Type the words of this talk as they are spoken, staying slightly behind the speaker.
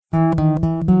Hello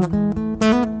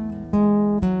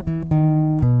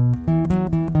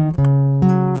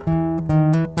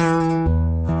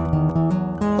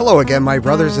again, my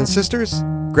brothers and sisters.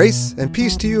 Grace and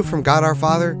peace to you from God our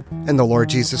Father and the Lord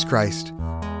Jesus Christ.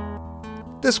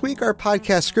 This week, our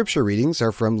podcast scripture readings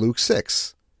are from Luke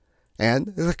 6 and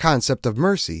the concept of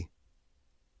mercy.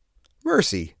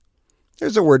 Mercy.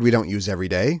 There's a word we don't use every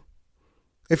day.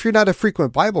 If you're not a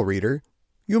frequent Bible reader,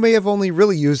 you may have only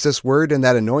really used this word in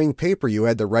that annoying paper you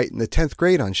had to write in the 10th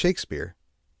grade on Shakespeare.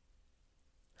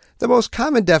 The most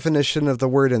common definition of the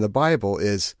word in the Bible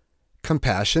is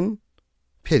compassion,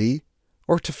 pity,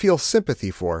 or to feel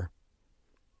sympathy for.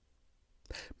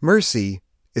 Mercy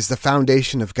is the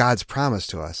foundation of God's promise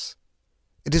to us.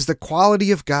 It is the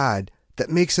quality of God that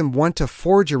makes Him want to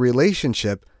forge a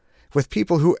relationship with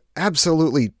people who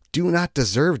absolutely do not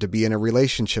deserve to be in a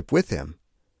relationship with Him.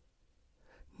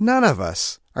 None of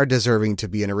us are deserving to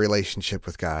be in a relationship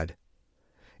with God.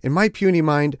 In my puny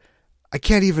mind, I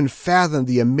can't even fathom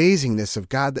the amazingness of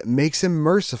God that makes Him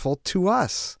merciful to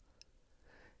us.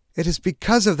 It is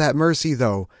because of that mercy,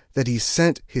 though, that He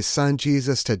sent His Son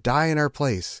Jesus to die in our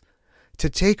place, to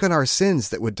take on our sins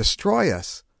that would destroy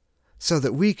us, so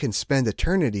that we can spend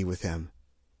eternity with Him.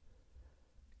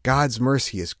 God's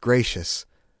mercy is gracious,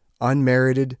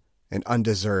 unmerited, and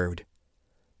undeserved.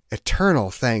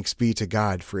 Eternal thanks be to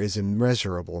God for His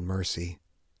immeasurable mercy.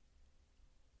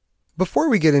 Before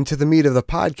we get into the meat of the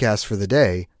podcast for the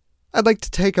day, I'd like to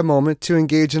take a moment to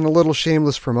engage in a little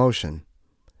shameless promotion.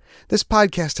 This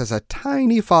podcast has a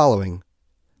tiny following.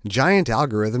 Giant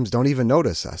algorithms don't even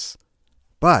notice us.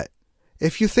 But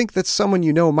if you think that someone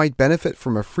you know might benefit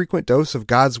from a frequent dose of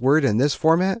God's Word in this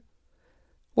format,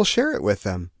 well, share it with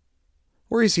them.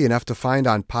 We're easy enough to find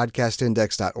on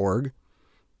podcastindex.org,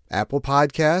 Apple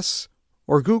Podcasts,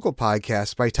 or Google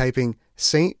Podcasts by typing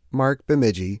St. Mark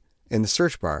Bemidji in the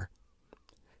search bar.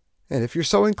 And if you're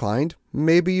so inclined,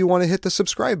 maybe you want to hit the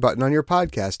subscribe button on your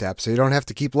podcast app so you don't have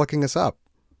to keep looking us up.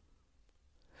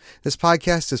 This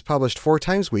podcast is published 4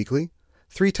 times weekly.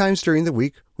 3 times during the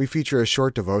week, we feature a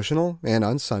short devotional, and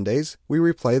on Sundays, we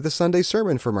replay the Sunday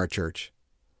sermon from our church.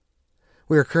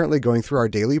 We are currently going through our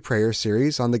daily prayer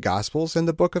series on the Gospels and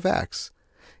the book of Acts.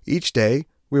 Each day,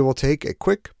 we will take a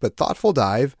quick but thoughtful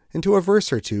dive into a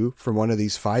verse or two from one of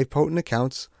these 5 potent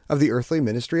accounts of the earthly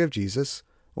ministry of Jesus,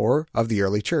 or of the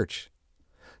early church.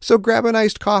 So grab an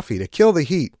iced coffee to kill the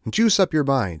heat and juice up your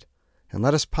mind, and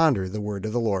let us ponder the word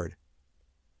of the Lord.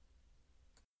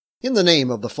 In the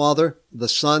name of the Father, the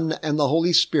Son, and the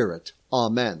Holy Spirit.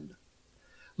 Amen.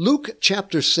 Luke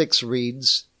chapter 6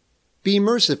 reads, "Be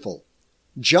merciful,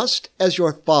 just as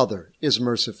your Father is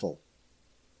merciful."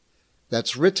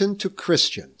 That's written to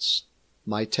Christians,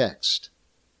 my text.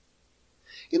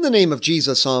 In the name of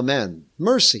Jesus, amen.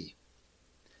 Mercy.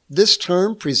 This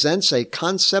term presents a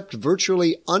concept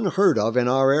virtually unheard of in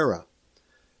our era.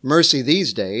 Mercy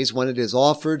these days, when it is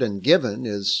offered and given,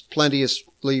 is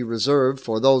plenteously reserved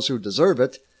for those who deserve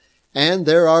it, and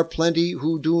there are plenty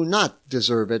who do not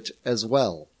deserve it as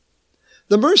well.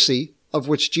 The mercy of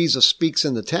which Jesus speaks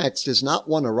in the text is not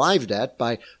one arrived at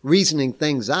by reasoning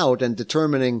things out and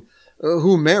determining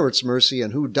who merits mercy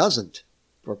and who doesn't.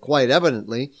 For quite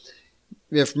evidently,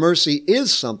 if mercy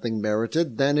is something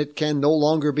merited, then it can no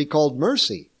longer be called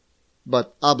mercy,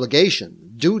 but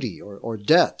obligation, duty, or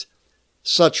debt.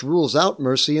 Such rules out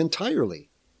mercy entirely.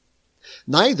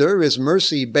 Neither is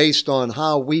mercy based on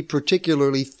how we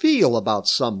particularly feel about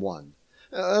someone,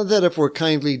 that if we're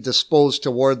kindly disposed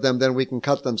toward them, then we can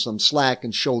cut them some slack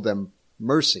and show them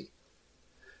mercy.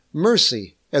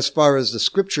 Mercy, as far as the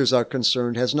Scriptures are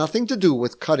concerned, has nothing to do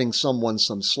with cutting someone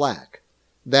some slack.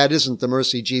 That isn't the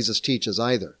mercy Jesus teaches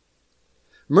either.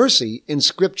 Mercy in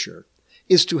Scripture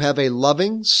is to have a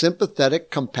loving, sympathetic,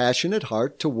 compassionate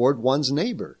heart toward one's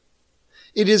neighbor.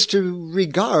 It is to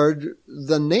regard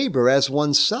the neighbor as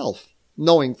oneself,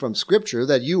 knowing from Scripture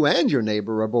that you and your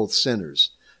neighbor are both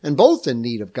sinners, and both in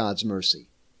need of God's mercy.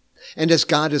 And as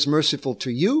God is merciful to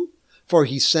you, for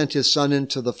He sent His Son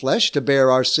into the flesh to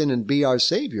bear our sin and be our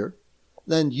Savior,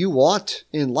 then you ought,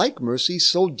 in like mercy,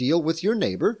 so deal with your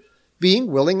neighbor, being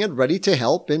willing and ready to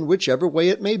help in whichever way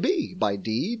it may be, by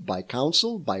deed, by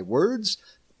counsel, by words,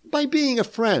 by being a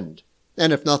friend,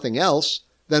 and if nothing else,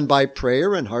 then by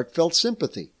prayer and heartfelt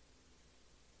sympathy.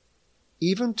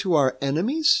 Even to our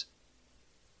enemies?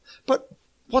 But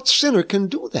what sinner can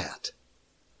do that?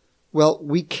 Well,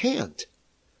 we can't.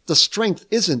 The strength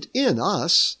isn't in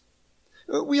us.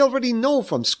 We already know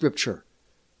from Scripture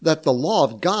that the law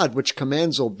of God, which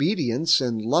commands obedience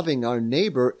in loving our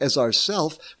neighbor as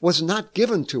ourself, was not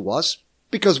given to us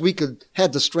because we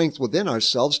had the strength within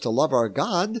ourselves to love our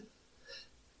God.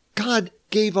 God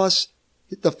gave us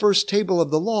the first table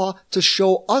of the law to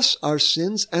show us our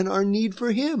sins and our need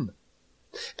for Him.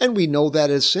 And we know that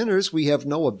as sinners we have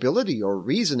no ability or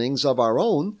reasonings of our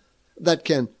own that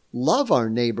can love our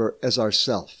neighbor as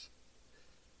ourself.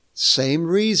 Same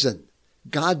reason.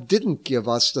 God didn't give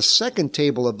us the second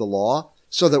table of the law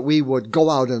so that we would go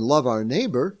out and love our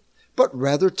neighbor, but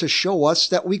rather to show us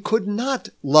that we could not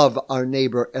love our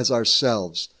neighbor as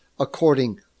ourselves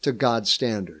according to God's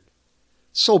standard.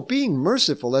 So being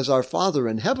merciful as our Father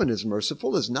in heaven is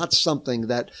merciful is not something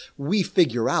that we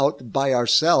figure out by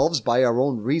ourselves, by our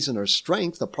own reason or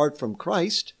strength apart from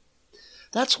Christ.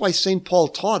 That's why St. Paul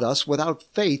taught us without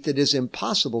faith it is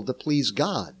impossible to please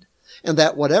God, and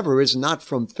that whatever is not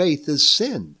from faith is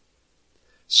sin.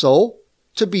 So,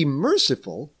 to be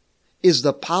merciful is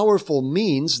the powerful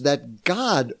means that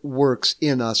God works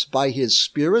in us by His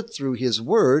Spirit through His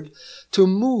Word to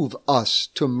move us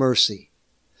to mercy.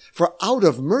 For out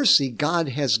of mercy, God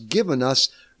has given us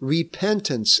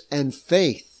repentance and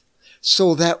faith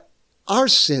so that our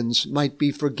sins might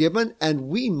be forgiven and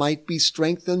we might be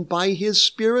strengthened by His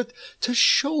Spirit to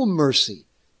show mercy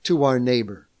to our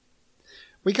neighbor.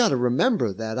 We got to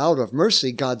remember that out of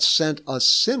mercy, God sent us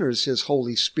sinners His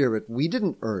Holy Spirit. We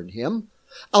didn't earn Him.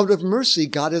 Out of mercy,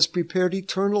 God has prepared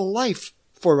eternal life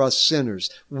for us sinners.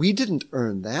 We didn't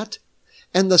earn that.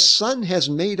 And the Son has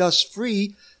made us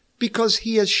free because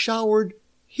He has showered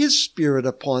His Spirit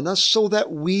upon us so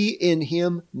that we in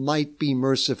Him might be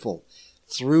merciful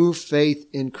through faith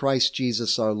in Christ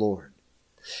Jesus our Lord.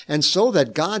 And so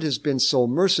that God has been so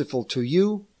merciful to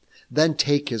you, then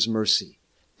take His mercy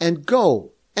and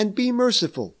go and be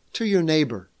merciful to your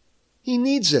neighbor. He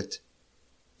needs it.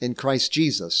 In Christ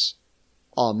Jesus.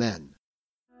 Amen.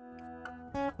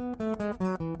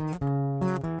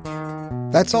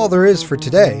 That's all there is for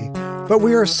today, but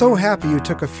we are so happy you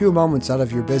took a few moments out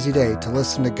of your busy day to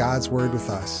listen to God's Word with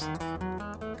us.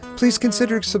 Please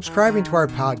consider subscribing to our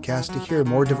podcast to hear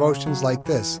more devotions like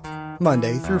this,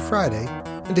 Monday through Friday,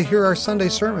 and to hear our Sunday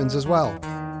sermons as well.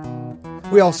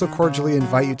 We also cordially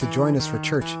invite you to join us for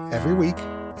church every week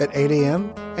at 8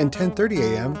 a.m. and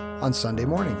 10:30 a.m. on Sunday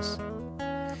mornings.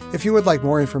 If you would like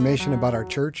more information about our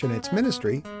church and its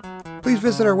ministry, please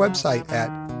visit our website at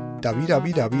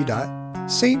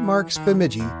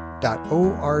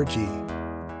www.stmarksbemidji.org.